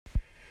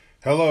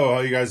Hello, how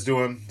you guys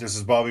doing? This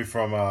is Bobby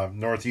from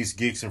Northeast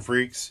Geeks and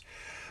Freaks.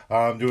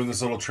 I'm doing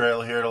this little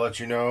trail here to let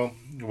you know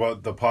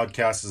what the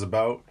podcast is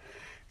about.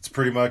 It's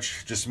pretty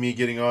much just me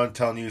getting on,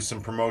 telling you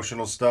some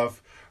promotional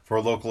stuff for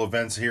local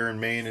events here in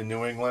Maine and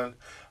New England.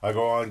 I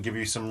go on, give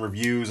you some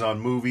reviews on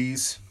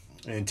movies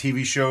and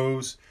TV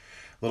shows,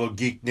 little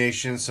Geek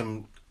Nation,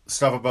 some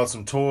stuff about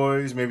some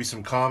toys, maybe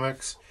some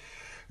comics.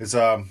 It's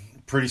a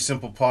pretty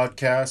simple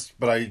podcast,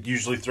 but I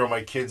usually throw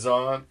my kids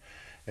on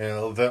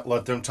and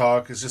let them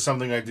talk. It's just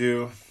something I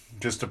do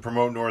just to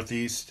promote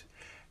Northeast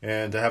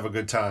and to have a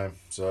good time.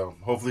 So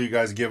hopefully you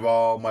guys give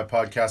all my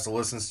podcasts a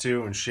listen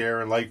to and share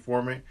and like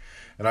for me.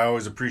 And I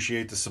always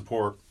appreciate the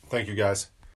support. Thank you guys.